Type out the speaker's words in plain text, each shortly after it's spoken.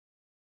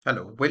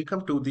Hello,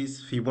 welcome to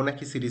this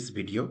Fibonacci series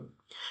video.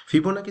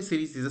 Fibonacci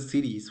series is a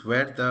series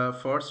where the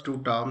first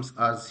two terms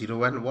are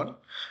 0 and 1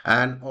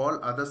 and all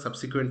other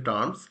subsequent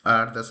terms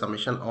are the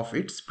summation of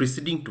its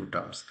preceding two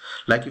terms.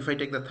 Like if I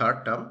take the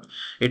third term,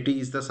 it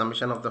is the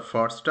summation of the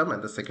first term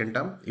and the second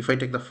term. If I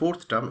take the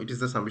fourth term, it is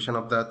the summation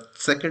of the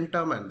second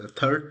term and the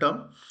third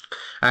term.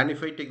 And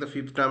if I take the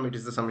fifth term, it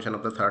is the summation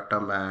of the third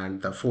term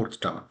and the fourth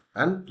term,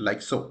 and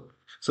like so.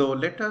 So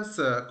let us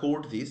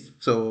code this.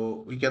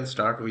 So we can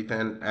start with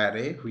an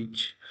array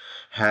which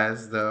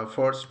has the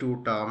first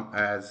two term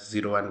as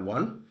 0 and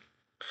 1,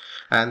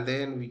 and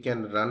then we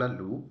can run a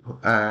loop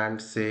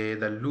and say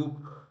the loop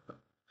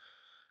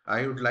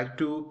I would like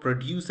to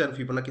produce an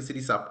Fibonacci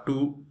series up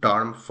to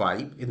term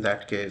 5. In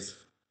that case,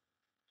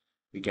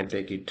 we can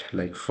take it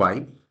like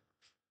 5,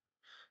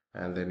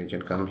 and then we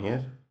can come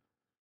here.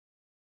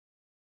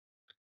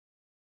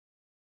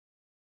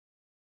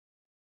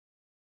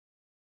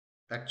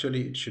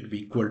 Actually, it should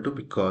be equal to,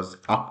 because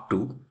up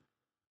to,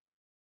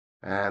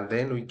 and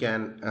then we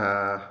can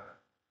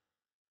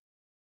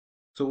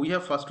so we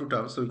have first two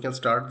terms, so we can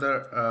start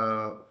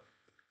the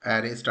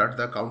array, start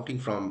the counting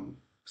from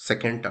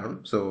second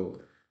term.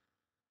 So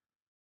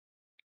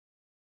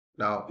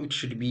now it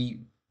should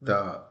be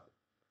the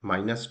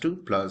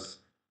 -2 plus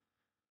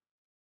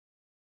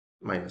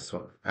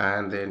 -1,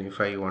 and then if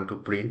I want to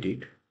print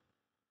it,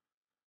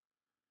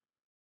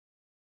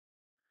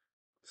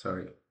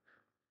 sorry,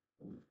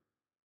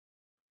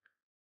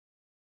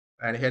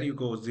 and here you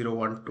go 0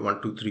 1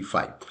 1 2 3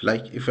 5.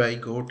 Like if I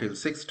go till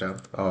 6th term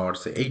or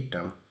say 8th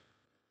term,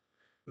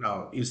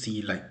 now you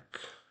see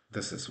like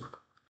this is